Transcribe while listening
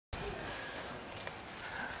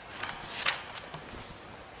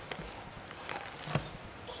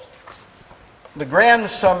The grand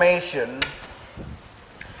summation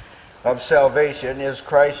of salvation is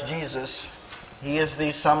Christ Jesus. He is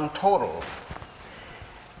the sum total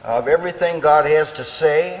of everything God has to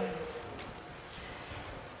say.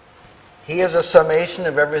 He is a summation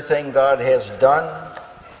of everything God has done.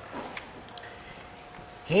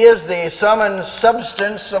 He is the sum and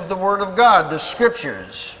substance of the Word of God, the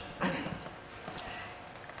Scriptures.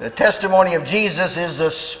 The testimony of Jesus is the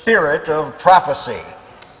spirit of prophecy.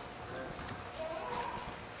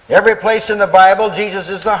 Every place in the Bible, Jesus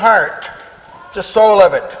is the heart, the soul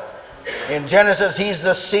of it. In Genesis, he's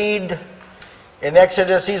the seed. In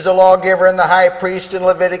Exodus, he's the lawgiver and the high priest. In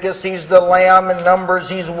Leviticus, he's the lamb. In Numbers,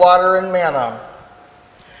 he's water and manna.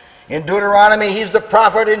 In Deuteronomy, he's the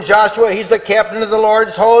prophet. In Joshua, he's the captain of the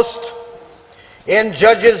Lord's host. In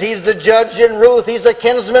Judges, he's the judge. In Ruth, he's a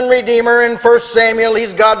kinsman redeemer. In 1 Samuel,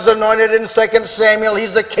 he's God's anointed. In 2 Samuel,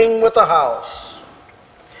 he's the king with the house.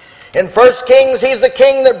 In 1 Kings, he's the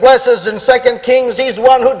king that blesses. In 2 Kings, he's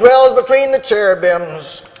one who dwells between the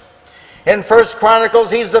cherubims. In 1 Chronicles,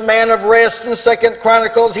 he's the man of rest. In 2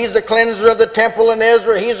 Chronicles, he's the cleanser of the temple. In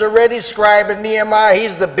Ezra, he's a ready scribe. In Nehemiah,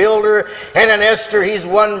 he's the builder. And in Esther, he's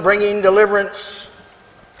one bringing deliverance.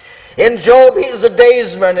 In Job, he's a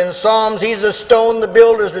daysman. In Psalms, he's a stone the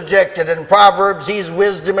builders rejected. In Proverbs, he's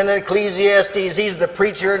wisdom. In Ecclesiastes, he's the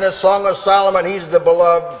preacher. In the Song of Solomon, he's the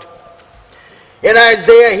beloved. In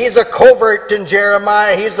Isaiah, he's a covert. In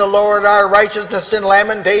Jeremiah, he's the Lord our righteousness. In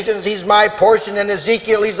Lamentations, he's my portion. In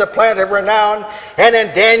Ezekiel, he's a plant of renown. And in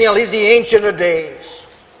Daniel, he's the Ancient of Days.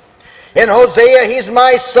 In Hosea, he's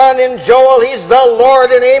my son. In Joel, he's the Lord.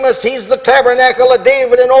 In Amos, he's the tabernacle of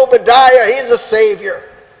David. In Obadiah, he's a Savior.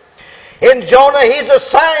 In Jonah, he's a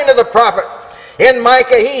sign of the prophet. In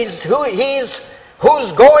Micah, he's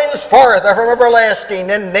whose goings forth are from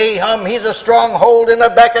everlasting. In Nahum, he's a stronghold. In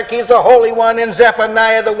Habakkuk, he's the Holy One. In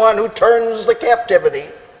Zephaniah, the one who turns the captivity.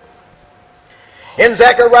 In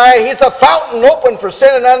Zechariah, he's the fountain open for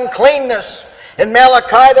sin and uncleanness. In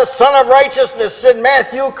Malachi, the Son of Righteousness. In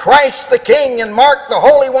Matthew, Christ the King. In Mark, the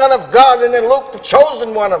Holy One of God. And in Luke, the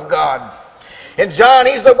Chosen One of God. In John,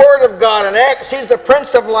 he's the Word of God. In Acts, he's the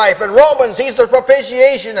Prince of Life. In Romans, he's the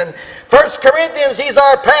propitiation. In 1 Corinthians, he's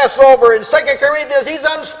our Passover. In 2 Corinthians, he's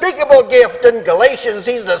unspeakable gift. In Galatians,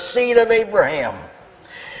 he's the seed of Abraham.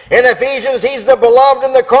 In Ephesians, he's the beloved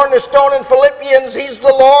and the cornerstone. In Philippians, he's the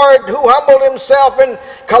Lord who humbled himself. In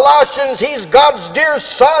Colossians, he's God's dear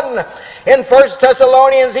Son. In 1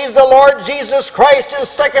 Thessalonians, he's the Lord Jesus Christ. In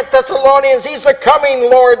 2 Thessalonians, he's the coming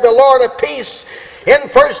Lord, the Lord of peace. In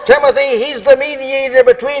 1 Timothy, he's the mediator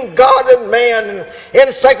between God and man.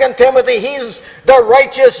 In 2 Timothy, he's the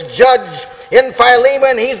righteous judge. In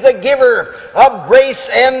Philemon, he's the giver of grace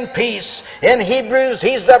and peace. In Hebrews,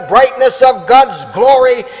 he's the brightness of God's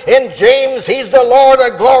glory. In James, he's the Lord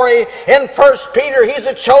of glory. In 1 Peter, he's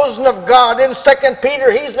the chosen of God. In 2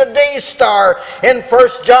 Peter, he's the day star. In 1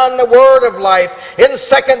 John, the word of life. In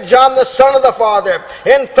 2 John, the Son of the Father.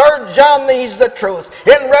 In 3 John, he's the truth.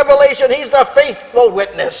 In Revelation, he's the faithful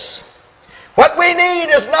witness. What we need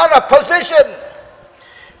is not a position,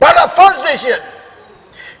 but a physician.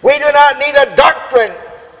 We do not need a doctrine,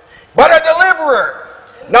 but a deliverer.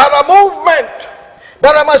 Not a movement,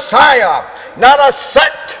 but a Messiah. Not a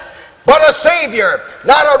sect, but a Savior.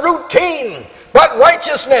 Not a routine, but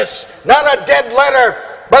righteousness. Not a dead letter,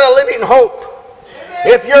 but a living hope.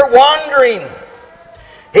 If you're wandering,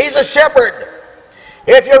 he's a shepherd.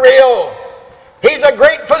 If you're ill, he's a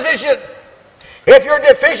great physician. If you're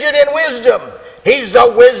deficient in wisdom, he's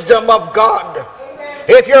the wisdom of God.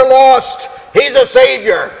 If you're lost, he's a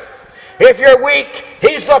Savior. If you're weak,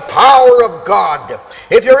 he's the power of God.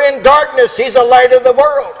 If you're in darkness, he's the light of the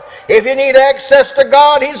world. If you need access to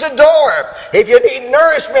God, he's a door. If you need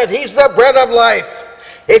nourishment, he's the bread of life.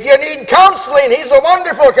 If you need counseling, he's a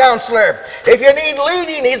wonderful counselor. If you need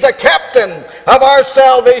leading, he's a captain of our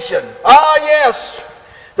salvation. Ah, yes,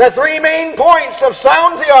 the three main points of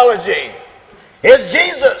sound theology is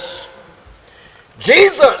Jesus,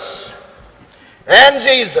 Jesus, and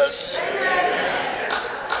Jesus.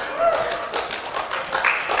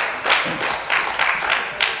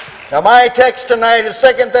 Now my text tonight is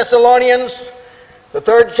 2 Thessalonians, the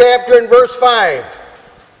 3rd chapter and verse 5.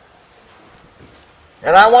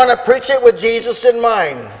 And I want to preach it with Jesus in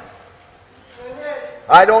mind.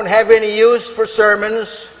 I don't have any use for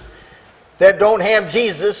sermons that don't have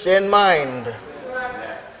Jesus in mind.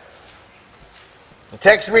 The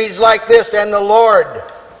text reads like this: "And the Lord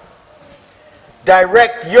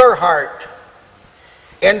direct your heart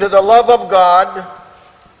into the love of God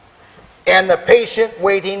and the patient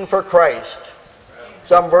waiting for Christ."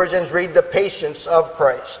 Some versions read the patience of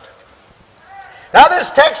Christ. Now this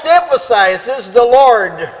text emphasizes the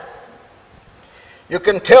Lord. You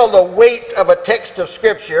can tell the weight of a text of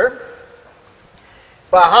Scripture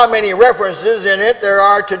by how many references in it there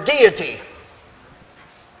are to deity.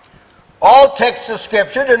 All texts of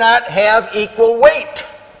Scripture do not have equal weight.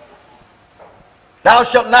 Thou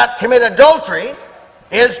shalt not commit adultery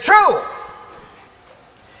is true.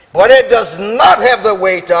 But it does not have the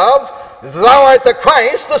weight of, thou art the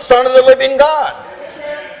Christ, the Son of the living God.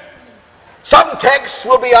 Some texts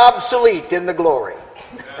will be obsolete in the glory.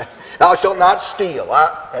 Thou shalt not steal.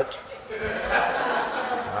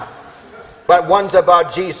 But ones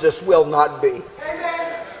about Jesus will not be.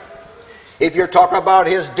 If you're talking about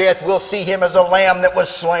his death, we'll see him as a lamb that was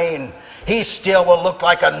slain. He still will look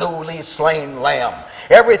like a newly slain lamb.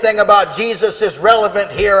 Everything about Jesus is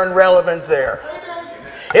relevant here and relevant there.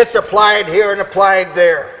 It's applied here and applied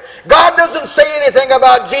there. God doesn't say anything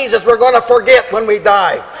about Jesus we're going to forget when we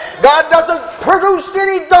die. God doesn't produce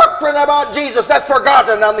any doctrine about Jesus that's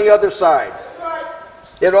forgotten on the other side.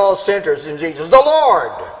 It all centers in Jesus. The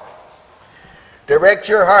Lord. Direct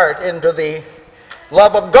your heart into the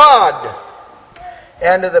love of God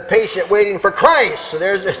and to the patient waiting for Christ. So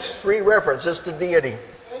there's 3 references to deity.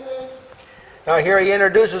 Now here he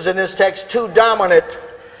introduces in this text 2 dominant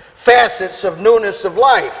facets of newness of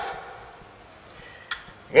life.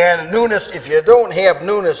 And newness, if you don't have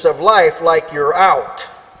newness of life, like you're out.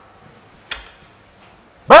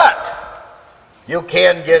 But you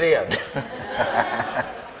can get in.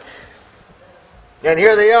 And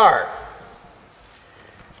here they are.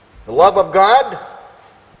 The love of God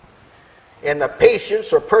and the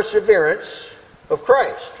patience or perseverance of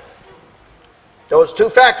Christ. Those 2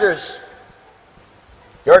 factors,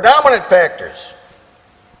 they're dominant factors.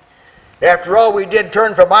 After all, we did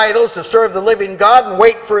turn from idols to serve the living God and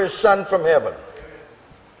wait for his Son from heaven.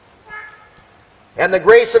 And the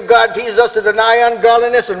grace of God teaches us to deny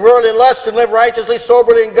ungodliness and worldly lust and live righteously,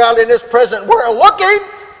 soberly, and godly in this present world, looking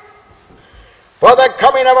for the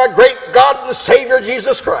coming of our great God and Savior,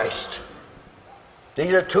 Jesus Christ.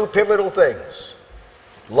 These are 2 pivotal things.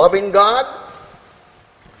 Loving God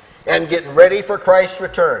and getting ready for Christ's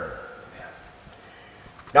return.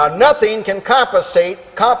 Now, nothing can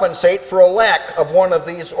compensate for a lack of one of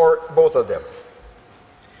these or both of them.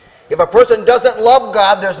 If a person doesn't love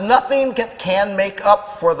God, there's nothing that can make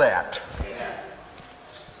up for that.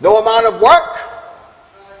 No amount of work.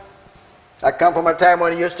 I come from a time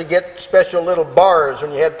when you used to get special little bars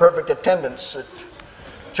when you had perfect attendance at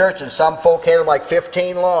churches. Some folk had them like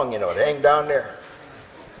 15 long, to hang down there.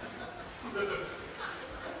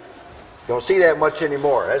 Don't see that much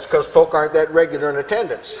anymore. That's because folk aren't that regular in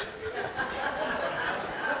attendance.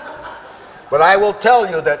 But I will tell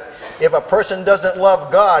you that if a person doesn't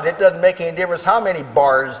love God, it doesn't make any difference how many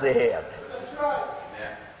bars they had.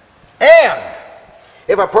 And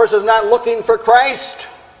if a person is not looking for Christ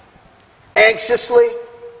anxiously,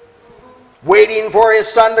 waiting for his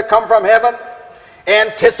Son to come from heaven,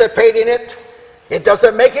 anticipating it, it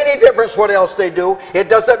doesn't make any difference what else they do. It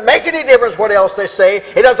doesn't make any difference what else they say.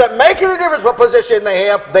 It doesn't make any difference what position they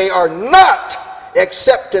have. They are not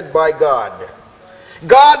accepted by God.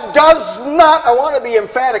 God does not, I want to be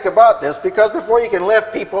emphatic about this, because before you can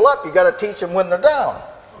lift people up, you've got to teach them when they're down.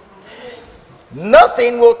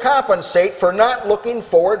 Nothing will compensate for not looking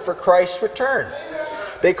forward for Christ's return.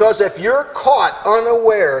 Because if you're caught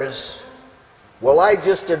unawares, well, I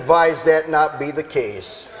just advise that not be the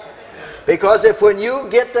case. Because if when you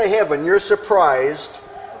get to heaven you're surprised,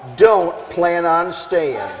 don't plan on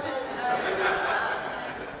staying.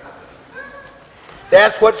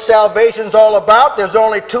 That's what salvation's all about. There's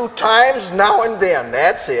only 2 times, now and then.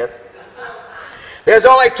 That's it. There's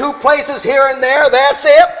only 2 places here and there. That's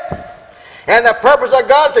it. And the purpose of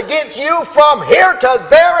God is to get you from here to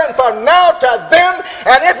there and from now to then.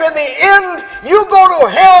 And if in the end you go to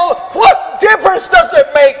hell, what difference does it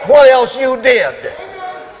make what else you did?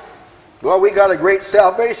 Well, we got a great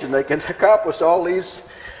salvation that can accomplish all these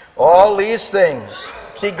things.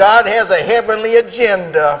 See, God has a heavenly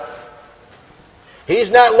agenda.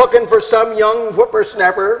 He's not looking for some young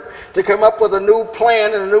whippersnapper to come up with a new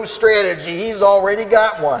plan and a new strategy. He's already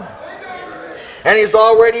got one. And he's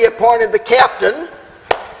already appointed the captain.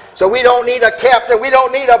 So we don't need a captain. We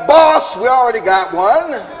don't need a boss. We already got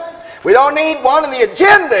one. We don't need one. And the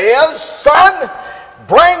agenda is, son,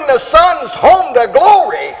 bring the sons home to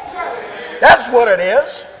glory. That's what it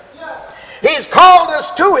is. He's called us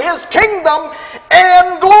to his kingdom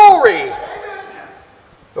and glory.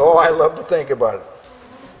 Oh, I love to think about it.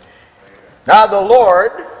 Now the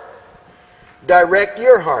Lord direct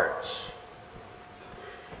your hearts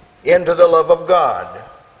into the love of God.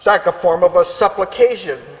 It's like a form of a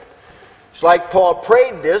supplication It's like Paul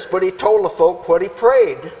prayed this, but he told the folk what he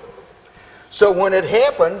prayed. So when it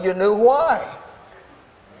happened, you knew why.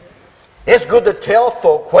 It's good to tell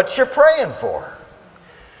folk what you're praying for.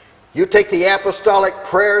 You take the apostolic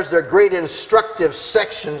prayers, they're great instructive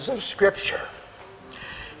sections of Scripture,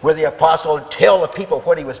 where the apostle would tell the people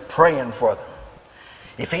what he was praying for them.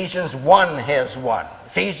 Ephesians 1 has one.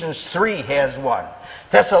 Ephesians 3 has one.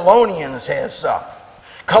 Thessalonians has some.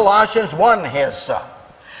 Colossians 1 has some.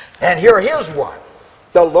 And here's one.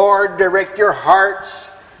 The Lord direct your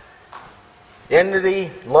hearts into the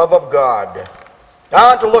love of God. I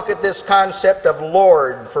want to look at this concept of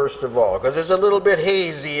Lord first of all, because it's a little bit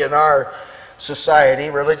hazy in our society,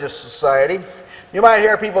 religious society. You might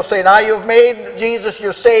hear people say, now you've made Jesus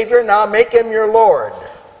your Savior, now make him your Lord.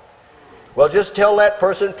 Well, just tell that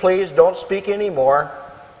person, please don't speak anymore.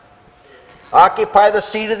 Occupy the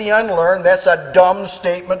seat of the unlearned. That's a dumb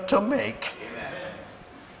statement to make. Amen.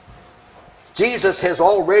 Jesus has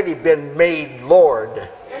already been made Lord.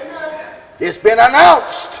 Amen. It's been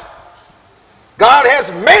announced. God has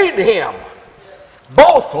made him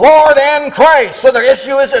both Lord and Christ. So the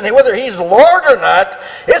issue isn't whether he's Lord or not.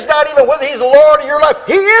 It's not even whether he's Lord of your life.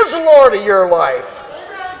 He is Lord of your life.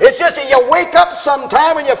 It's just that you wake up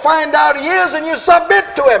sometime and you find out he is and you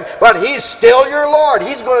submit to him. But he's still your Lord.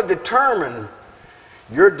 He's going to determine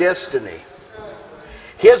your destiny.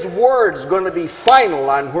 His word's going to be final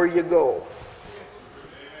on where you go.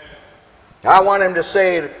 I want him to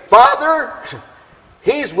say, Father,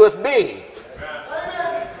 he's with me.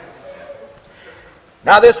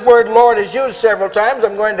 Now this word Lord is used several times.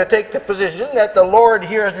 I'm going to take the position that the Lord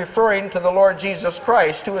here is referring to the Lord Jesus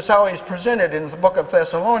Christ, who is how he's presented in the book of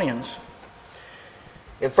Thessalonians.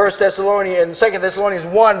 In 2 Thessalonians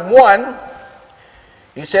 1:1,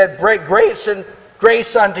 he said, grace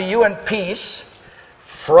unto you and peace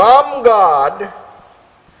from God,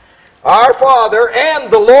 our Father, and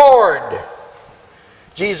the Lord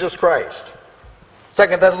Jesus Christ. 2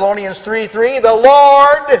 Thessalonians 3:3, the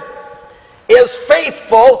Lord is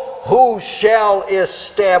faithful, who shall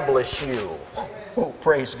establish you. Oh,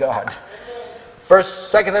 praise God.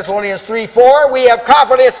 2 Thessalonians 3:4, we have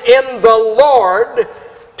confidence in the Lord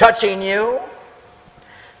touching you.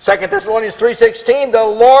 2 Thessalonians 3:16, the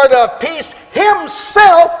Lord of peace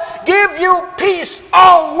himself give you peace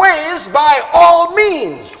always by all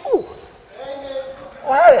means. Ooh.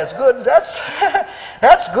 Well, that's good.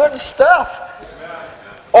 That's good stuff.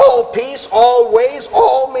 All peace, always,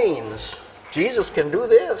 all means. Jesus can do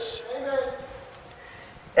this. Amen.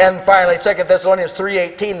 And finally, 2 Thessalonians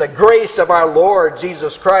 3:18, the grace of our Lord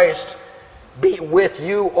Jesus Christ be with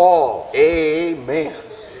you all. Amen.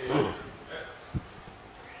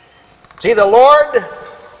 See, the Lord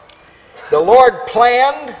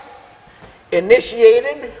planned,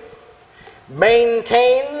 initiated,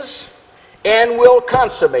 maintains, and will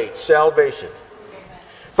consummate salvation.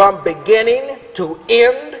 From beginning to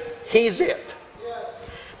end, he's it.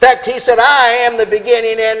 In fact, he said, I am the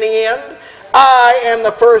beginning and the end. I am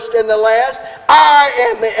the first and the last. I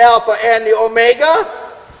am the Alpha and the Omega.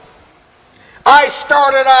 I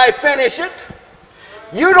start it, I finish it.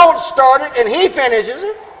 You don't start it and he finishes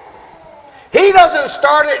it. He doesn't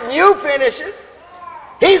start it and you finish it.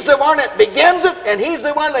 He's the one that begins it and he's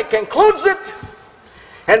the one that concludes it.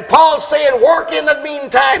 And Paul's saying, work in the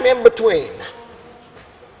meantime in between.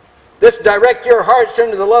 This direct your hearts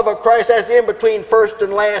into the love of Christ. That's in between first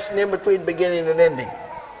and last and in between beginning and ending.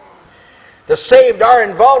 The saved are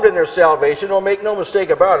involved in their salvation. Don't make no mistake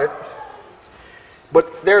about it.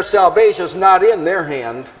 But their salvation is not in their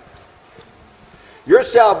hand. Your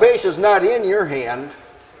salvation is not in your hand.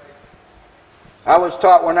 I was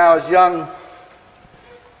taught when I was young,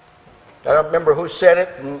 I don't remember who said it,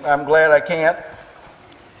 and I'm glad I can't.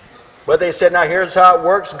 But they said, now here's how it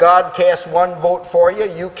works. God casts one vote for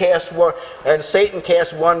you, you cast one, and Satan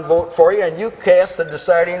casts one vote for you, and you cast the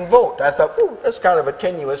deciding vote. I thought, ooh, that's kind of a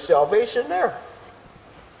tenuous salvation there.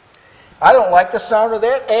 I don't like the sound of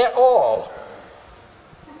that at all.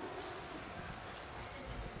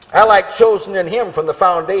 I like chosen in him from the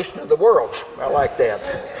foundation of the world. I like that.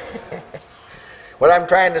 What I'm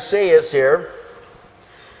trying to say is here,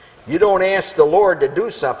 you don't ask the Lord to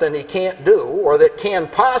do something he can't do or that can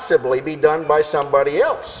possibly be done by somebody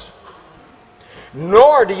else.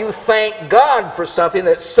 Nor do you thank God for something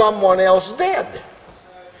that someone else did.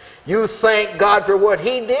 You thank God for what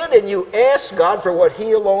he did and you ask God for what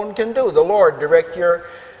he alone can do. The Lord direct your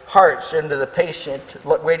hearts into the patient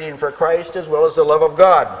waiting for Christ as well as the love of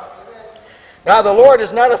God. Now the Lord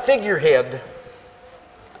is not a figurehead.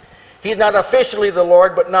 He's not officially the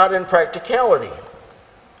Lord, but not in practicality.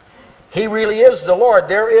 He really is the Lord.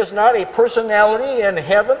 There is not a personality in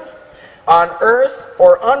heaven on earth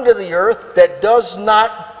or under the earth that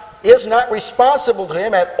is not responsible to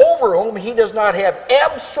him and over whom he does not have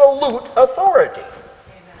absolute authority.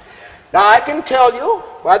 Now I can tell you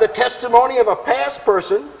by the testimony of a past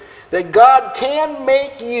person that God can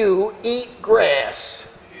make you eat grass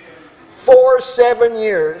for 7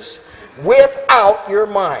 years without your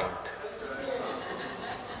mind.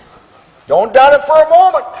 Don't doubt it for a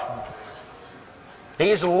moment.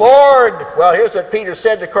 He's Lord. Well, here's what Peter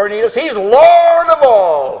said to Cornelius. He's Lord of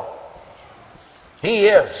all. He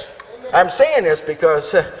is. I'm saying this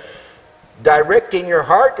because directing your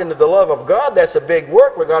heart into the love of God, that's a big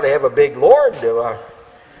work. We've got to have a big Lord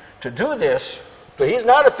to do this. So he's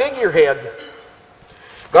not a figurehead.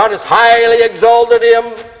 God has highly exalted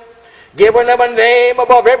him, given him a name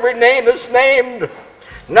above every name that's named,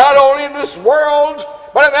 not only in this world,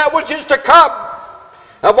 but in that which is to come.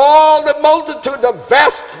 Of all the multitude, the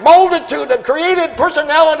vast multitude of created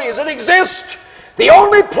personalities that exist, the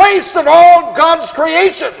only place in all God's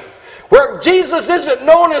creation where Jesus isn't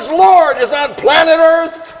known as Lord is on planet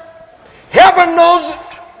Earth. Heaven knows it.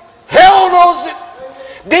 Hell knows it.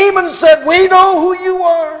 Demons said, we know who you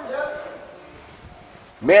are.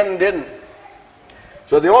 Men didn't.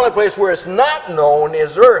 So the only place where it's not known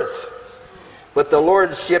is earth. But the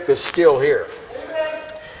Lordship is still here.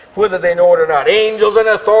 Whether they know it or not. Angels and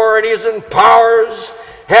authorities and powers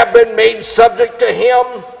have been made subject to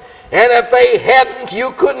him. And if they hadn't,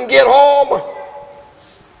 you couldn't get home.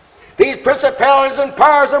 These principalities and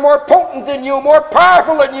powers are more potent than you, more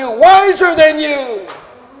powerful than you, wiser than you.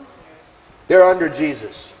 They're under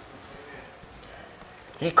Jesus.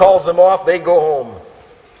 He calls them off, they go home.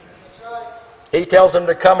 He tells them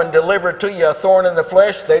to come and deliver to you a thorn in the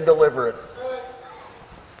flesh, they deliver it.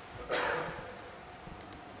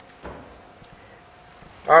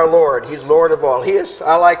 Our Lord, he's Lord of all. He is,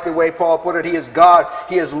 I like the way Paul put it, he is God.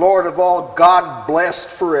 He is Lord of all, God blessed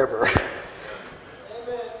forever.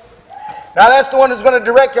 Now that's the one who's going to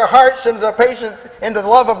direct your hearts into the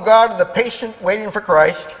love of God, the patient waiting for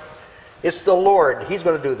Christ. It's the Lord. He's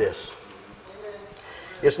going to do this.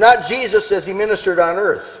 It's not Jesus as he ministered on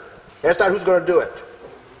earth. That's not who's going to do it.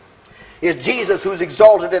 It's Jesus who's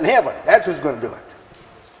exalted in heaven. That's who's going to do it.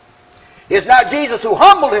 It's not Jesus who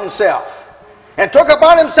humbled himself and took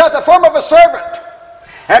upon himself the form of a servant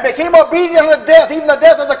and became obedient unto death, even the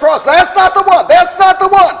death of the cross. That's not the one. That's not the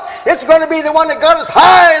one. It's going to be the one that God is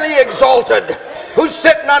highly exalted, who's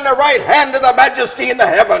sitting on the right hand of the majesty in the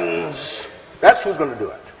heavens. That's who's going to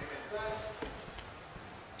do it.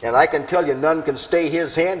 And I can tell you, none can stay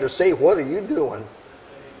his hand or say, what are you doing?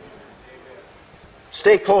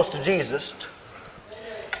 Stay close to Jesus.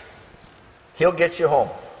 He'll get you home.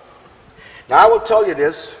 Now I will tell you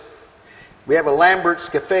this. We have a Lambert's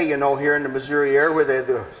Cafe, you know, here in the Missouri area,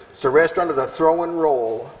 where it's a restaurant of the throw and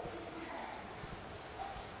roll.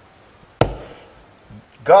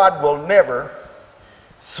 God will never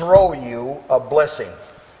throw you a blessing.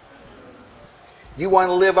 You want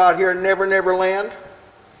to live out here in Never Never Land?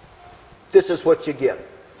 This is what you get.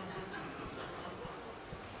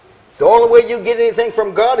 The only way you get anything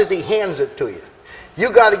from God is he hands it to you.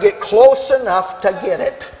 You got to get close enough to get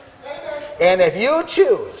it. And if you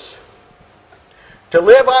choose to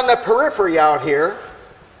live on the periphery out here,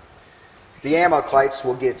 the Amalekites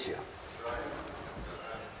will get you.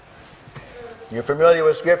 You're familiar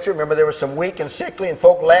with Scripture? Remember there were some weak and sickly and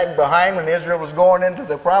folk lagged behind when Israel was going into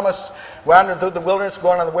the promise, wandering through the wilderness,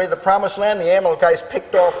 going on the way to the promised land. The Amalekites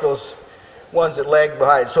picked off those ones that lagged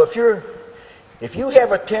behind. So if you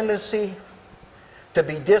have a tendency to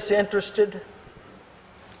be disinterested,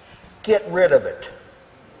 get rid of it.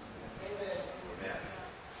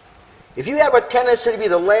 If you have a tendency to be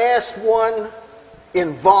the last one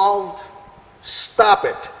involved, stop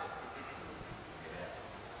it.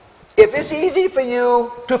 If it's easy for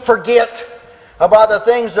you to forget about the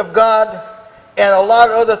things of God and a lot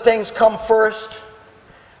of other things come first,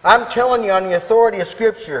 I'm telling you on the authority of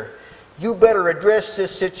Scripture, you better address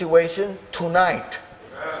this situation tonight.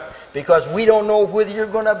 Because we don't know whether you're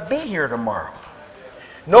going to be here tomorrow.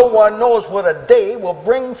 No one knows what a day will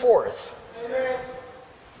bring forth.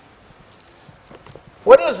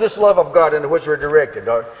 What is this love of God into which we're directed?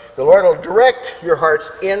 The Lord will direct your hearts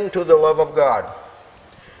into the love of God.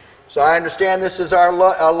 So I understand this is our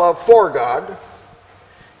love for God.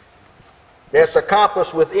 It's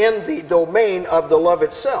accomplished within the domain of the love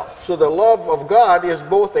itself. So the love of God is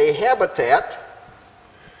both a habitat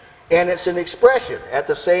and it's an expression at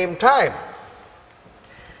the same time.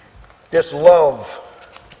 This love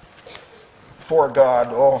for God,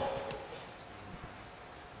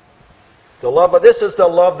 this is the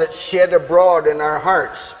love that's shed abroad in our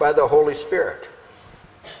hearts by the Holy Spirit.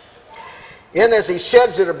 And as he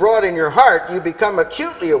sheds it abroad in your heart, you become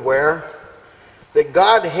acutely aware that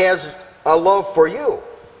God has a love for you.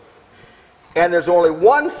 And there's only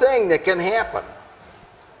one thing that can happen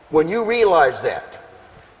when you realize that.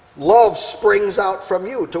 Love springs out from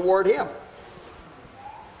you toward him.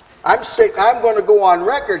 I'm going to go on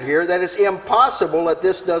record here that it's impossible that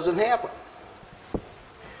this doesn't happen.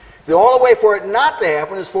 The only way for it not to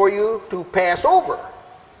happen is for you to pass over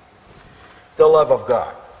the love of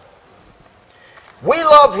God. We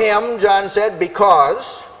love him, John said,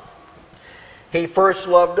 because he first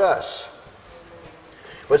loved us.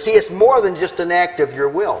 But see, it's more than just an act of your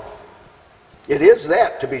will. It is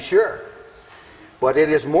that, to be sure. But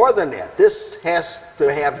it is more than that. This has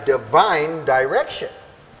to have divine direction.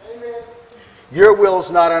 Amen. Your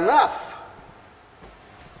will's not enough.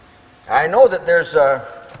 I know that there's a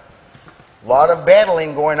lot of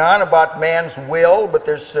battling going on about man's will, but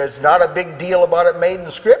there's not a big deal about it made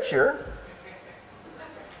in Scripture.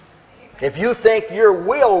 If you think your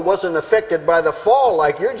will wasn't affected by the fall,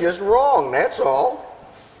 like, you're just wrong, that's all.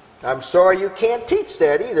 I'm sorry you can't teach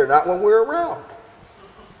that either, not when we're around.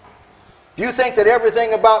 If you think that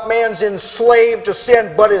everything about man's enslaved to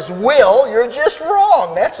sin but his will, you're just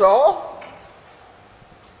wrong, that's all.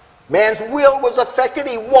 Man's will was affected.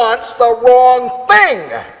 He wants the wrong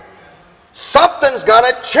thing. Something's got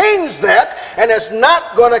to change that, and it's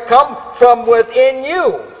not going to come from within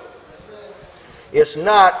you. It's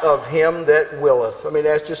not of him that willeth. I mean,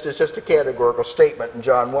 it's just a categorical statement in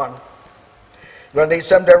John 1. You're going to need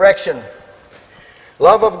some direction.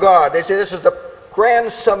 Love of God. They say this is the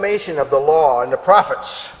grand summation of the law and the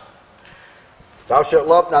prophets. Thou shalt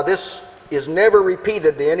love. Now this is never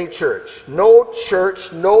repeated to any church. No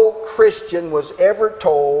church, no Christian was ever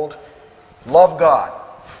told, love God.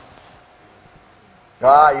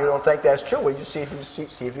 You don't think that's true? Well, you see if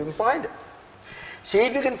you can find it. See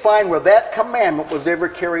if you can find where that commandment was ever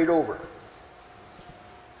carried over.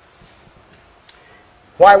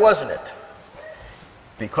 Why wasn't it?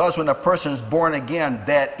 Because when a person's born again,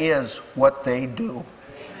 that is what they do.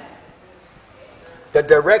 The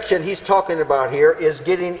direction he's talking about here is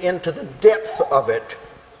getting into the depth of it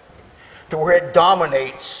to where it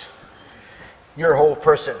dominates your whole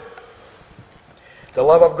person. The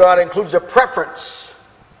love of God includes a preference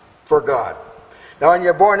for God. Now, when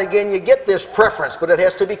you're born again, you get this preference, but it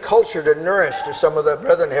has to be cultured and nourished, as some of the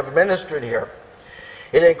brethren have ministered here.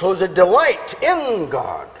 It includes a delight in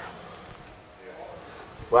God.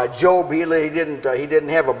 Well, Job, he didn't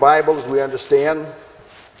have a Bible, as we understand,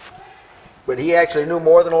 but he actually knew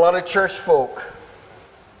more than a lot of church folk.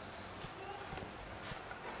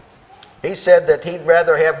 He said that he'd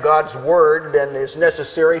rather have God's word than his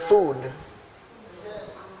necessary food.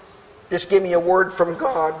 Just give me a word from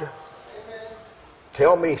God.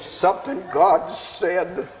 Tell me something God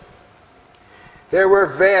said. There were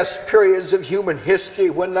vast periods of human history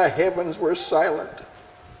when the heavens were silent.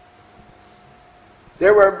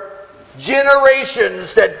 There were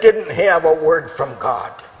generations that didn't have a word from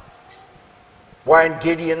God. Why, in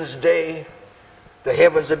Gideon's day, the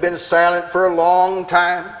heavens had been silent for a long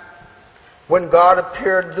time. When God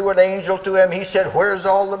appeared through an angel to him, he said, "Where's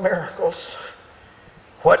all the miracles?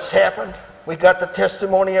 What's happened? We got the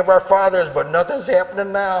testimony of our fathers, but nothing's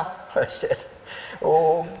happening now." I said,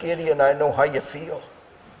 "Oh, Gideon, I know how you feel."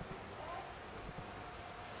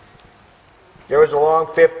 There was a long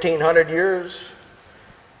 1,500 years.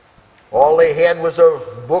 All they had was a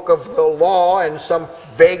book of the law and some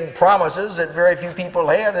vague promises that very few people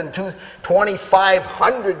had. And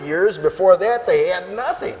 2,500 years before that, they had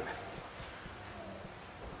nothing.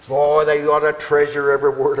 Boy, they ought to treasure every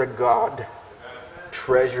word of God.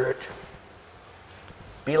 Treasure it.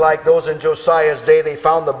 Be like those in Josiah's day. They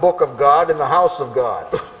found the book of God in the house of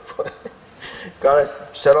God. God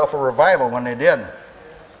set off a revival when they did.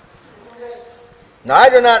 Now, I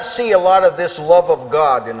do not see a lot of this love of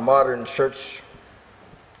God in modern churches.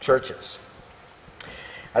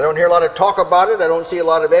 I don't hear a lot of talk about it. I don't see a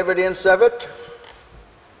lot of evidence of it.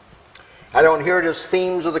 I don't hear it as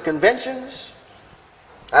themes of the conventions.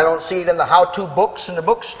 I don't see it in the how-to books in the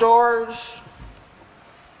bookstores.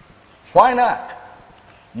 Why not?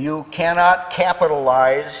 You cannot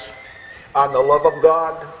capitalize on the love of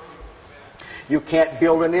God. You can't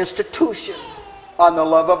build an institution on the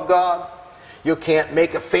love of God. You can't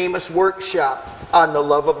make a famous workshop on the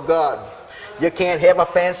love of God. You can't have a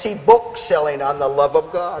fancy book selling on the love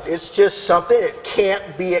of God. It's just something that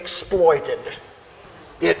can't be exploited.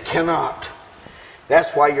 It cannot.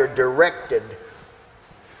 That's why you're directed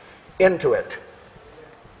into it.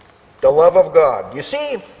 The love of God. You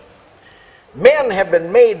see, men have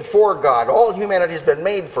been made for God. All humanity has been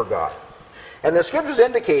made for God. And the scriptures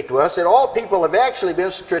indicate to us that all people have actually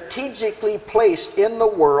been strategically placed in the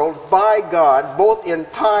world by God, both in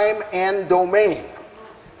time and domain.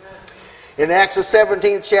 In Acts the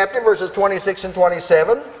 17th chapter, verses 26 and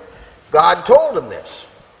 27, God told them this.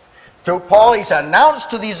 Through Paul, he's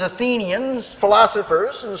announced to these Athenians,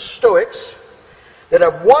 philosophers and Stoics, that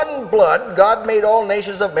of one blood God made all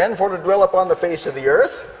nations of men for to dwell upon the face of the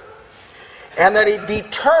earth, and that he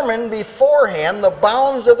determined beforehand the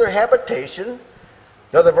bounds of their habitation.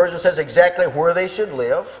 Another version says exactly where they should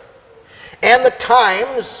live, and the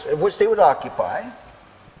times in which they would occupy,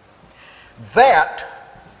 that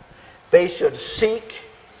they should seek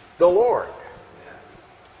the Lord.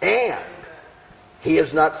 And he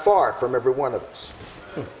is not far from every one of us.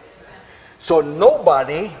 So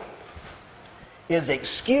nobody is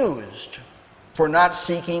excused for not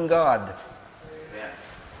seeking God.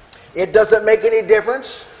 It doesn't make any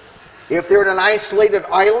difference if they're in an isolated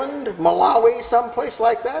island, Malawi, someplace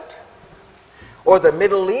like that, or the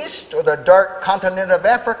Middle East, or the dark continent of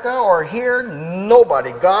Africa, or here.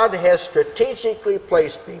 Nobody. God has strategically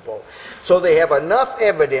placed people so they have enough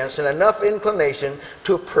evidence and enough inclination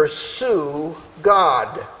to pursue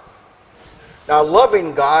God. Now,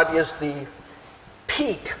 loving God is the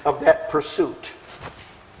peak of that pursuit.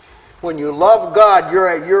 When you love God,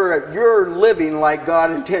 you're living like God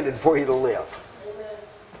intended for you to live. Amen.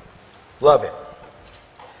 Love Him.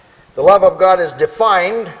 The love of God is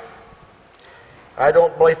defined. I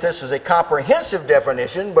don't believe this is a comprehensive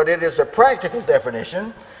definition, but it is a practical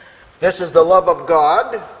definition. This is the love of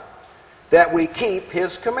God, that we keep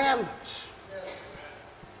His commandments.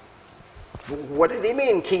 What did He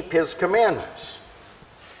mean, keep His commandments?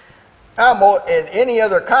 In any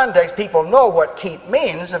other context, people know what keep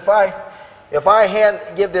means. If I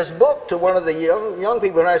give this book to one of the young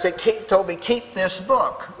people and I say, Toby, keep this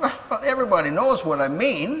book. Well, everybody knows what I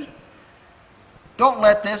mean. Don't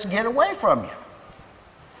let this get away from you.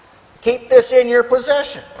 Keep this in your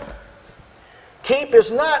possession. Keep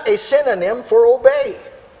is not a synonym for obey.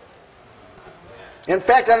 In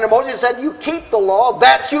fact, under Moses said, you keep the law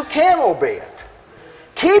that you can obey it.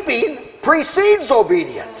 Keeping precedes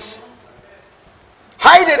obedience.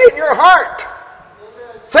 Hide it in your heart.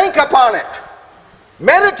 Think upon it.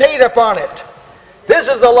 Meditate upon it. This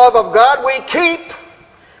is the love of God. We keep.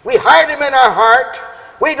 We hide Him in our heart.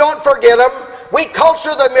 We don't forget Him. We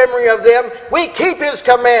culture the memory of them. We keep His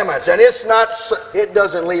commandments. And it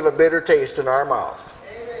doesn't leave a bitter taste in our mouth.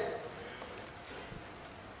 Amen.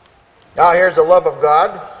 Now here's the love of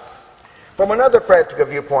God from another practical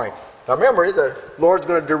viewpoint. Now remember, the Lord's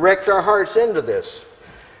going to direct our hearts into this.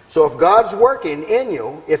 So if God's working in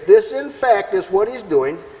you, if this in fact is what He's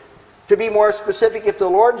doing, to be more specific, if the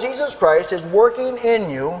Lord Jesus Christ is working in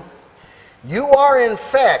you, you are in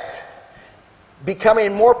fact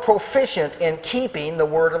becoming more proficient in keeping the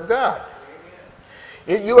Word of God.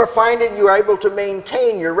 You are finding you are able to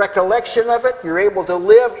maintain your recollection of it, you're able to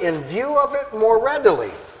live in view of it more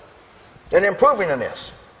readily, and improving in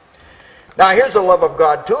this. Now here's the love of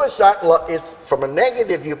God too. It's from a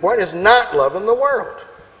negative viewpoint, it's not loving the world.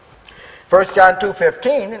 1 John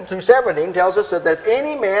 2:15 through 17 tells us that if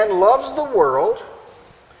any man loves the world,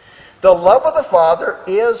 the love of the Father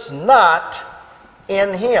is not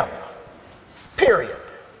in him. Period.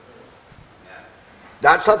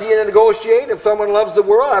 Not something you negotiate. If someone loves the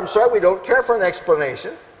world, I'm sorry, we don't care for an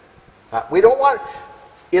explanation. We don't want.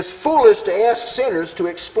 It's foolish to ask sinners to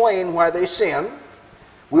explain why they sin.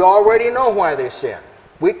 We already know why they sin.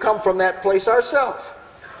 We come from that place ourselves.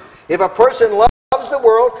 If a person loves the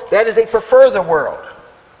world, that is, they prefer the world.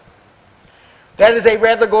 That is, they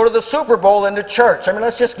rather go to the Super Bowl than to church. I mean,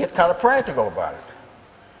 let's just get kind of practical about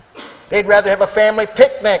it. They'd rather have a family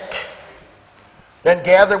picnic than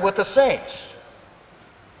gather with the saints.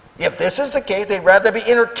 If this is the case, they'd rather be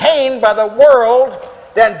entertained by the world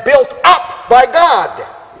than built up by God.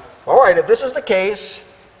 All right, if this is the case,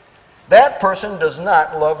 that person does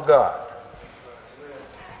not love God.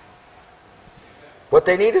 What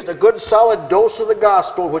they need is a good solid dose of the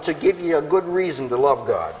gospel, which will give you a good reason to love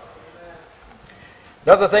God.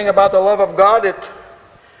 Another thing about the love of God,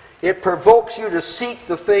 it provokes you to seek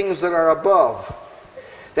the things that are above.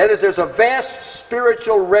 That is, there's a vast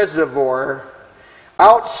spiritual reservoir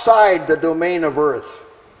outside the domain of earth,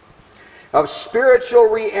 of spiritual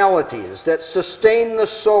realities that sustain the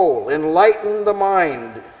soul, enlighten the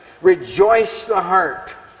mind, rejoice the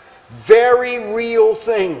heart. Very real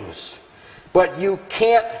things. But you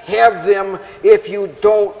can't have them if you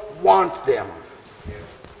don't want them.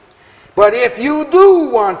 But if you do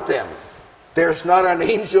want them, there's not an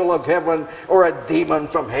angel of heaven or a demon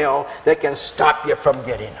from hell that can stop you from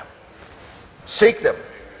getting them. Seek them.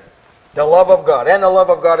 The love of God. And the love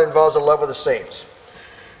of God involves the love of the saints.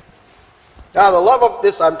 Now, the love of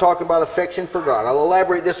this, I'm talking about affection for God. I'll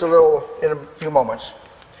elaborate this a little in a few moments.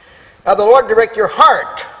 Now, the Lord direct your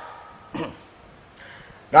heart.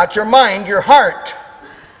 Not your mind, your heart.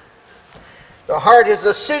 The heart is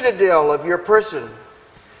the citadel of your person.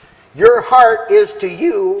 Your heart is to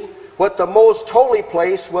you what the most holy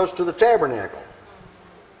place was to the tabernacle.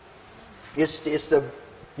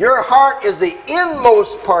 Your heart is the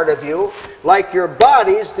inmost part of you, like your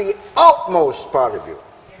body's the outmost part of you.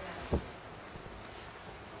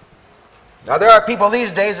 Now, there are people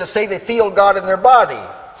these days that say they feel God in their body.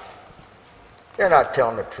 They're not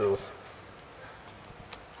telling the truth.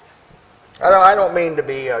 I don't mean to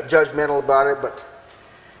be judgmental about it, but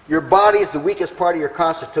your body is the weakest part of your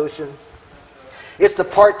constitution. It's the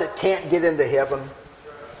part that can't get into heaven.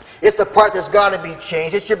 It's the part that's got to be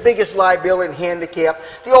changed. It's your biggest liability and handicap.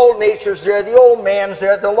 The old nature's there. The old man's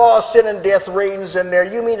there. The law of sin and death reigns in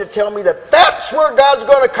there. You mean to tell me that that's where God's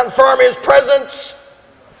going to confirm His presence?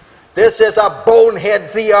 This is a bonehead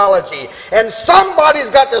theology, and somebody's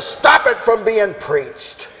got to stop it from being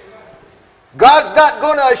preached. God's not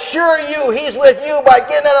going to assure you He's with you by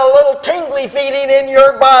getting a little tingly feeling in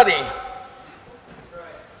your body.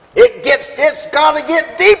 It's got to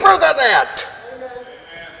get deeper than that.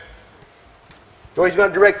 So He's going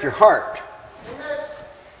to direct your heart.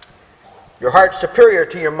 Your heart's superior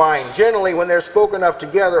to your mind. Generally, when they're spoken of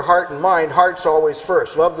together, heart and mind, heart's always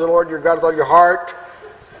first. Love the Lord your God with all your heart,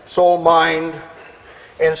 soul, mind,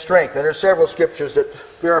 and strength. And there's several scriptures that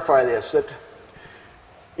verify this, that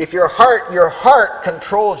if your heart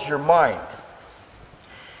controls your mind.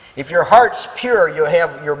 If your heart's pure,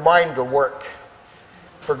 your mind will work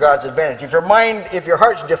for God's advantage. If your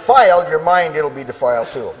heart's defiled, your mind, it'll be defiled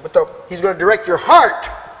too. But He's going to direct your heart,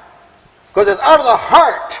 because it's out of the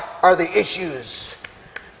heart are the issues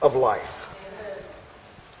of life.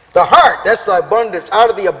 The heart, that's the abundance. Out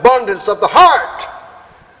of the abundance of the heart,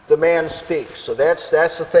 the man speaks. So that's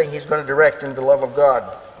the thing He's going to direct into the love of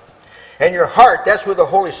God. And your heart, that's where the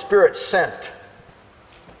Holy Spirit's sent.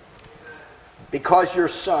 Because you're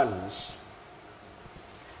sons,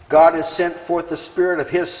 God has sent forth the Spirit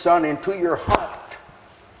of His Son into your heart,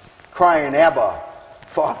 crying, Abba,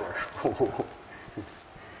 Father.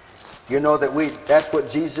 You know that's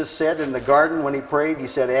what Jesus said in the garden when He prayed. He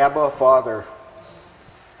said, Abba, Father.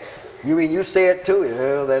 You mean you say it too?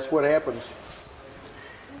 Yeah, that's what happens.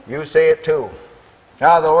 You say it too.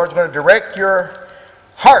 Now the Lord's going to direct your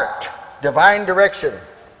heart. Divine direction.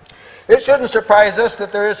 It shouldn't surprise us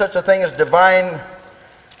that there is such a thing as divine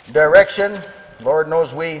direction. Lord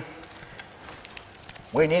knows we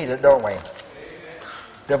need it, don't we? Amen.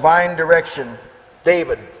 Divine direction.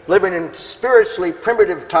 David, living in spiritually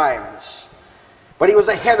primitive times, but he was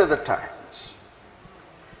ahead of the times.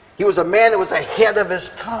 He was a man that was ahead of his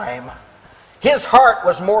time. His heart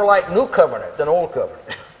was more like New Covenant than Old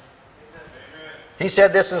Covenant. He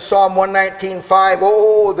said this in Psalm 119:5,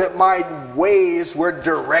 oh, that my ways were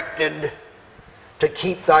directed to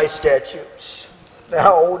keep thy statutes.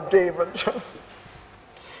 Now, oh, David,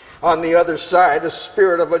 on the other side, the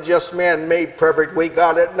spirit of a just man made perfect. We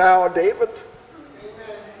got it now, David.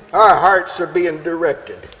 Amen. Our hearts are being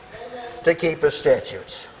directed to keep his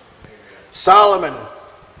statutes. Solomon,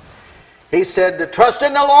 he said, to trust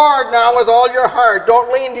in the Lord now with all your heart.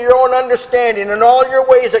 Don't lean to your own understanding. In all your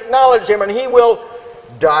ways acknowledge Him, and He will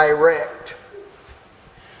direct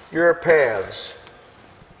your paths.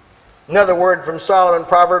 Another word from Solomon,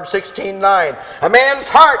 Proverbs 16:9. A man's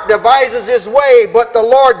heart devises his way, but the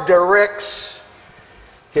Lord directs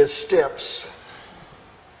his steps.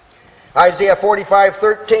 Isaiah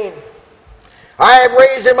 45:13. I have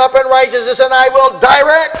raised him up in righteousness, and I will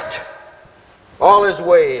direct all his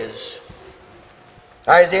ways.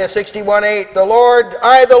 Isaiah 61:8. The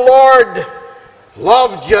Lord,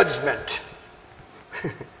 love judgment.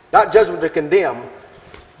 Not judgment to condemn.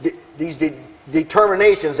 These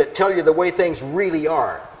determinations that tell you the way things really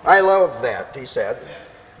are. I love that, he said.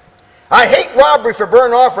 I hate robbery for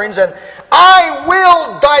burnt offerings, and I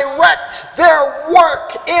will direct their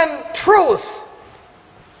work in truth.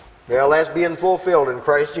 Well, that's being fulfilled in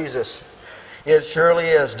Christ Jesus. It surely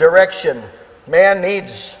is. Direction. Man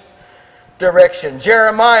needs direction.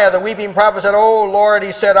 Jeremiah, the weeping prophet, said, oh, Lord,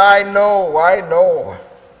 he said, I know.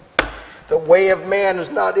 The way of man is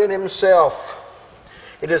not in himself.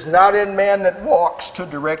 It is not in man that walks to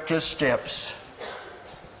direct his steps.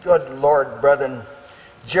 Good Lord, brethren,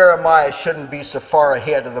 Jeremiah shouldn't be so far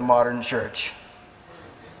ahead of the modern church.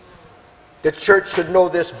 The church should know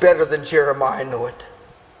this better than Jeremiah knew it.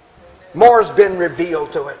 More has been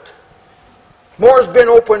revealed to it. More has been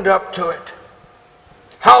opened up to it.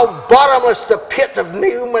 how bottomless the pit of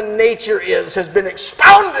human nature is has been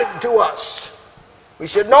expounded to us. We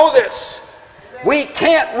should know this. We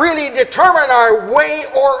can't really determine our way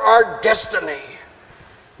or our destiny.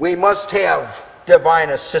 We must have divine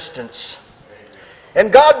assistance.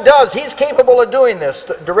 And God does. He's capable of doing this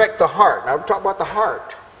to direct the heart. Now, we're talking about the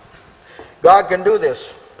heart. God can do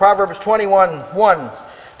this. Proverbs 21:1.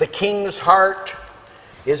 The king's heart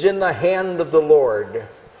is in the hand of the Lord,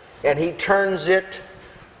 and he turns it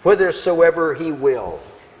whithersoever he will.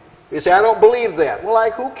 You say, I don't believe that. Well,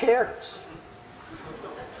 like, who cares?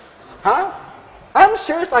 Huh? I'm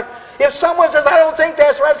serious. Like, if someone says, I don't think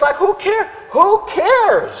that's right, it's like, who cares? Who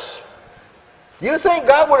cares? You think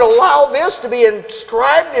God would allow this to be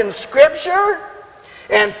inscribed in Scripture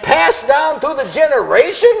and passed down through the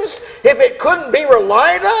generations if it couldn't be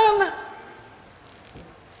relied on?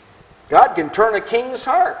 God can turn a king's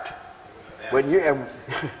heart.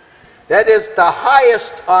 That is the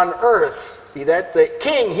highest on earth. See, that the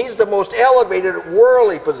king, he's the most elevated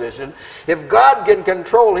worldly position. If God can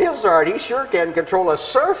control his heart, he sure can control a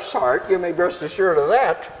serf's heart. You may rest assured of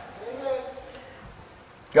that.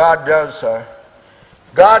 God does.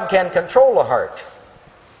 God can control a heart.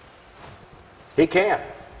 He can.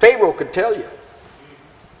 Pharaoh could tell you.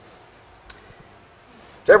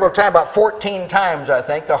 Several times, about 14 times, I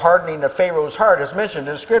think, the hardening of Pharaoh's heart is mentioned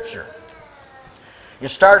in Scripture. It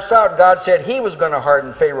starts out, God said he was going to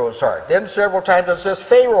harden Pharaoh's heart. Then several times it says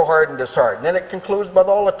Pharaoh hardened his heart. And then it concludes by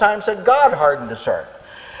all the time said God hardened his heart.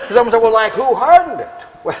 Someone said, well, like, who hardened it?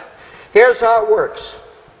 Well, here's how it works.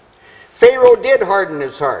 Pharaoh did harden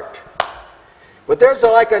his heart. But there's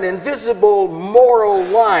like an invisible moral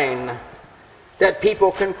line that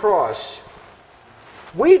people can cross.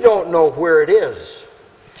 We don't know where it is.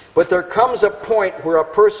 But there comes a point where a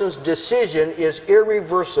person's decision is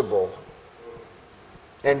irreversible.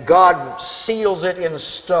 And God seals it in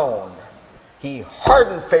stone. He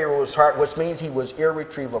hardened Pharaoh's heart, which means he was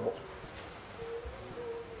irretrievable.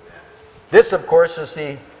 This, of course, is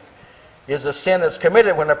a sin that's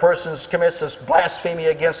committed when a person commits this blasphemy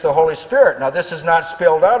against the Holy Spirit. Now, this is not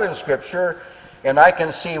spelled out in Scripture, and I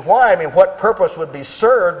can see why. I mean, what purpose would be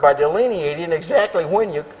served by delineating exactly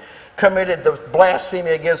when you committed the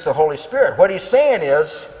blasphemy against the Holy Spirit? What he's saying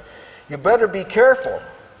is, you better be careful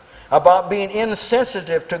about being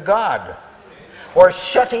insensitive to God or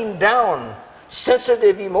shutting down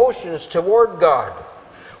sensitive emotions toward God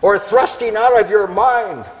or thrusting out of your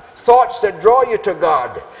mind thoughts that draw you to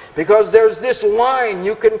God, because there's this line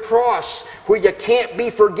you can cross where you can't be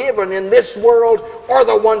forgiven in this world or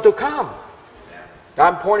the one to come.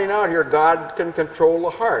 I'm pointing out here, God can control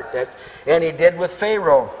the heart, and he did with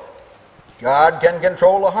Pharaoh. God can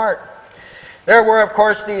control the heart. There were, of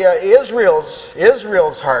course, the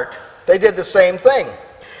Israel's heart. They did the same thing.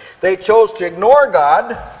 They chose to ignore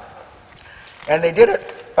God, and they did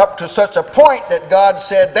it up to such a point that God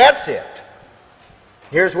said, that's it.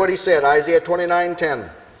 Here's what he said, Isaiah 29:10.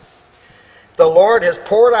 The Lord has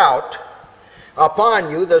poured out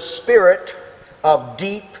upon you the spirit of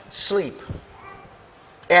deep sleep,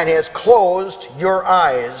 and has closed your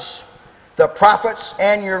eyes. The prophets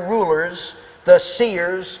and your rulers, the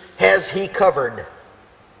seers, has he covered.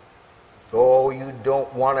 Oh, you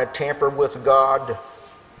don't want to tamper with God.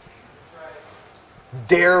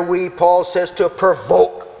 Dare we, Paul says, to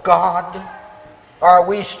provoke God? Are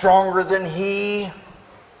we stronger than he?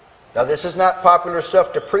 Now, this is not popular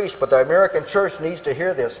stuff to preach, but the American church needs to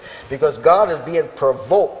hear this, because God is being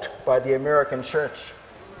provoked by the American church.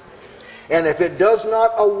 And if it does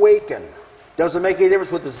not awaken, doesn't make any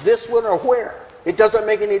difference whether it's this one or where. It doesn't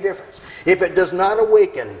make any difference. If it does not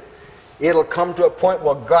awaken, it'll come to a point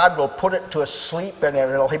where God will put it to a sleep, and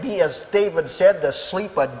it'll be, as David said, the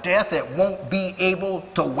sleep of death. It won't be able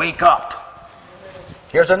to wake up.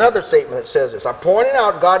 Here's another statement that says this. I'm pointing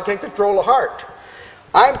out God can control the heart.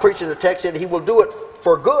 I'm preaching the text that he will do it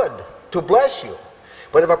for good, to bless you.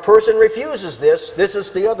 But if a person refuses this, this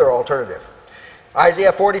is the other alternative.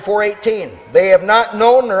 Isaiah 44:18. They have not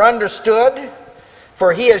known nor understood,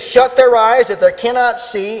 for he has shut their eyes that they cannot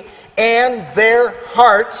see, and their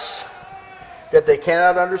hearts that they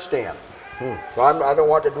cannot understand. Well, I don't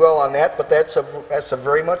want to dwell on that, but that's a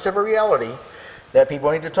very much of a reality that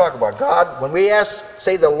people need to talk about. God, when we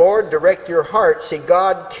say the Lord, direct your heart, see,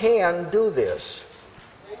 God can do this.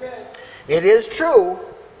 Amen. It is true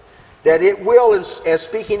that it will, as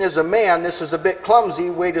speaking as a man, this is a bit clumsy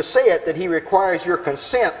way to say it, that he requires your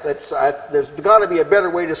consent. There's got to be a better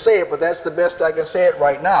way to say it, but that's the best I can say it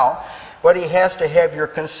right now. But he has to have your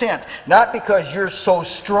consent. Not because you're so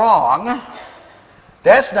strong.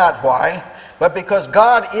 That's not why. but because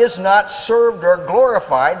God is not served or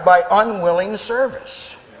glorified by unwilling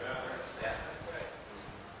service.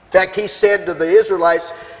 In fact, he said to the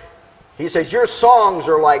Israelites, he says, your songs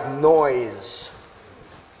are like noise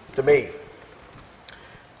to me.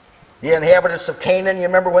 The inhabitants of Canaan, you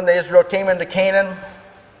remember when Israel came into Canaan?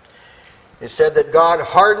 It said that God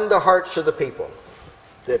hardened the hearts of the people,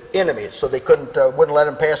 the enemies, so they wouldn't let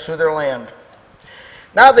them pass through their land.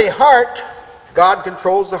 Now the heart, God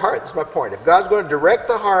controls the heart. That's my point. If God's going to direct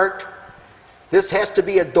the heart, this has to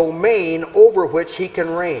be a domain over which he can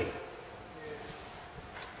reign.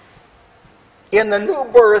 In the new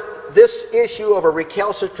birth, this issue of a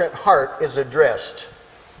recalcitrant heart is addressed.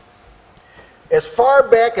 As far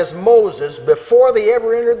back as Moses, before they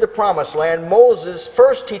ever entered the promised land, Moses,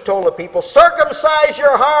 first he told the people, circumcise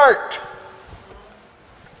your heart.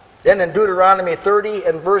 Then in Deuteronomy 30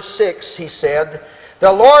 and verse 6, he said,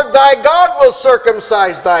 the Lord thy God will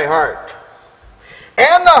circumcise thy heart,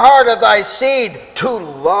 and the heart of thy seed, to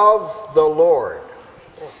love the Lord.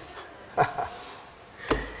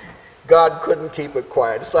 God couldn't keep it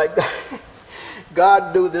quiet. It's like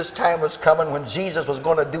God knew this time was coming when Jesus was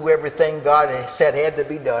going to do everything God said had to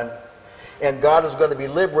be done. And God was going to be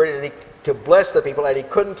liberated to bless the people, and he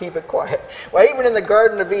couldn't keep it quiet. Well, even in the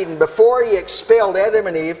Garden of Eden, before he expelled Adam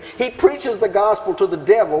and Eve, he preaches the gospel to the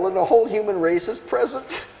devil, and the whole human race is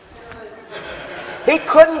present. He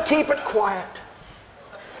couldn't keep it quiet.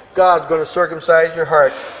 God's going to circumcise your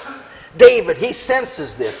heart. David, he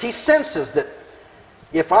senses this. He senses that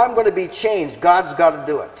if I'm going to be changed, God's got to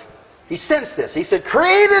do it. He sensed this. He said,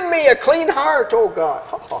 create in me a clean heart, oh God.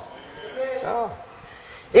 Oh.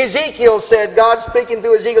 Ezekiel said, God speaking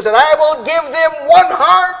through Ezekiel said, I will give them one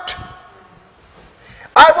heart.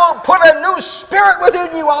 I will put a new spirit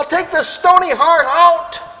within you. I'll take the stony heart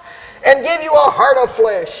out and give you a heart of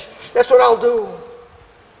flesh. That's what I'll do.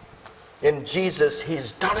 In Jesus,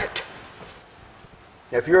 he's done it.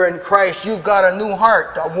 If you're in Christ, you've got a new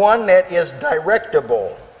heart, one that is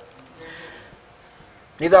directable.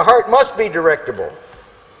 The heart must be directable.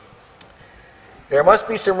 There must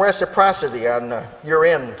be some reciprocity on your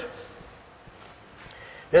end.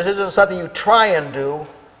 This isn't something you try and do.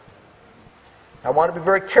 I want to be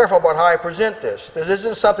very careful about how I present this. This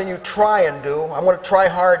isn't something you try and do. I'm going to try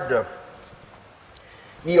hard to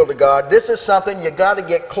yield to God. This is something you got to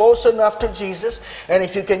get close enough to Jesus, and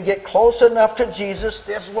if you can get close enough to Jesus,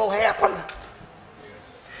 this will happen.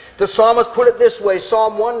 The psalmist put it this way,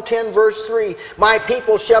 Psalm 110 verse 3, my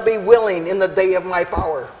people shall be willing in the day of my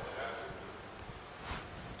power.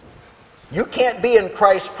 You can't be in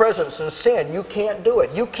Christ's presence and sin. You can't do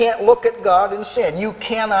it. You can't look at God and sin. You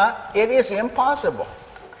cannot. It is impossible.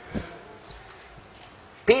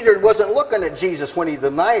 Peter wasn't looking at Jesus when he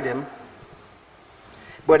denied him,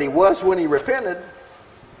 but he was when he repented.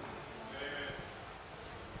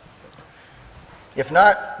 If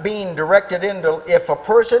a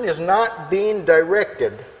person is not being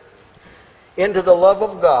directed into the love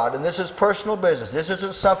of God, and this is personal business, this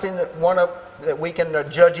isn't something that we can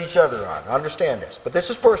judge each other on. Understand this, but this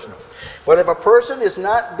is personal. But if a person is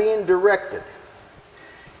not being directed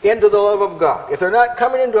into the love of God, if they're not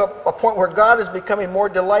coming into a point where God is becoming more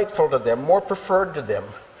delightful to them, more preferred to them,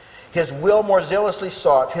 his will more zealously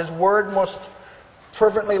sought, his word most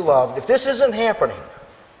fervently loved, if this isn't happening,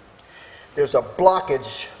 there's a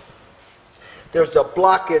blockage. There's a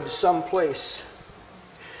blockage someplace.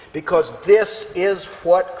 Because this is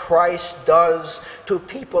what Christ does to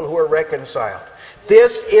people who are reconciled.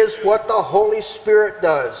 This is what the Holy Spirit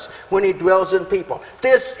does when he dwells in people.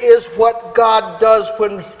 This is what God does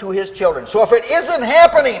to his children. So if it isn't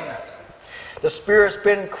happening, the Spirit's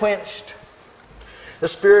been quenched. The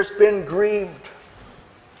Spirit's been grieved.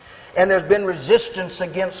 And there's been resistance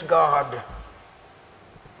against God.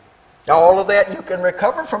 Now all of that, you can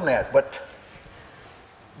recover from that, but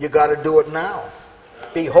you got to do it now.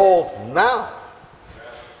 Behold, now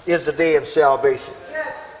is the day of salvation.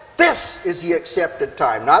 This is the accepted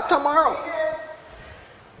time, not tomorrow.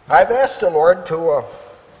 I've asked the Lord to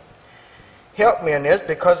help me in this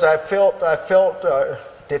because I felt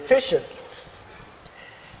deficient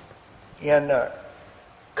in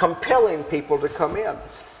compelling people to come in.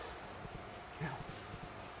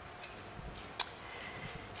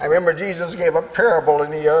 I remember Jesus gave a parable,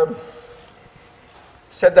 and he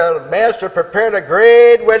said the master prepared a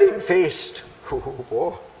great wedding feast.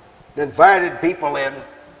 Invited people in,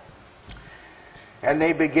 and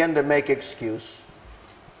they began to make excuse.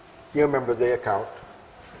 You remember the account.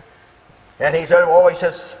 And he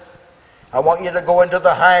says, I want you to go into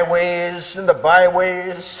the highways and the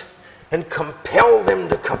byways and compel them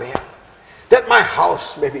to come in, that my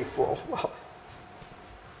house may be full.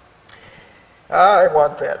 I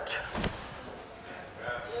want that.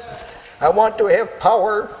 I want to have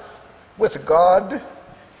power with God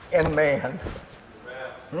and man.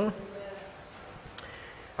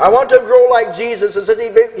 I want to grow like Jesus. It says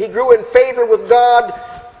he grew in favor with God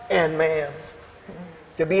and man.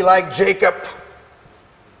 To be like Jacob,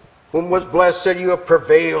 whom was blessed, said, you have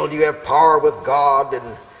prevailed, you have power with God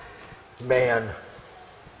and man.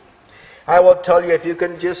 I will tell you, if you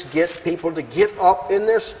can just get people to get up in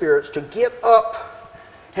their spirits, to get up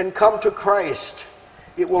and come to Christ,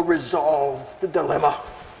 it will resolve the dilemma.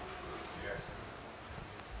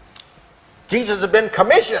 Jesus had been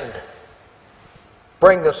commissioned.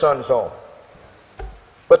 Bring the sons home.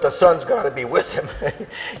 But the son's got to be with him.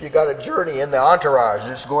 You got a journey in the entourage.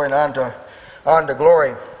 It's going on to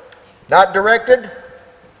glory. Not directed.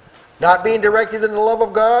 Not being directed in the love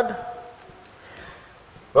of God.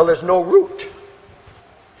 Well, there's no root.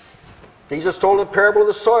 Jesus told the parable of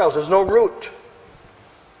the soils. There's no root.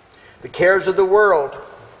 The cares of the world,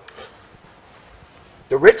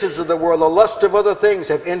 the riches of the world, the lust of other things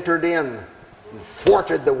have entered in and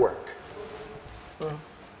thwarted the work.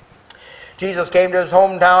 Jesus came to his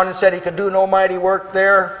hometown and said he could do no mighty work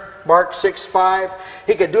there. Mark 6:5.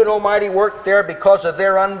 He could do no mighty work there because of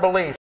their unbelief.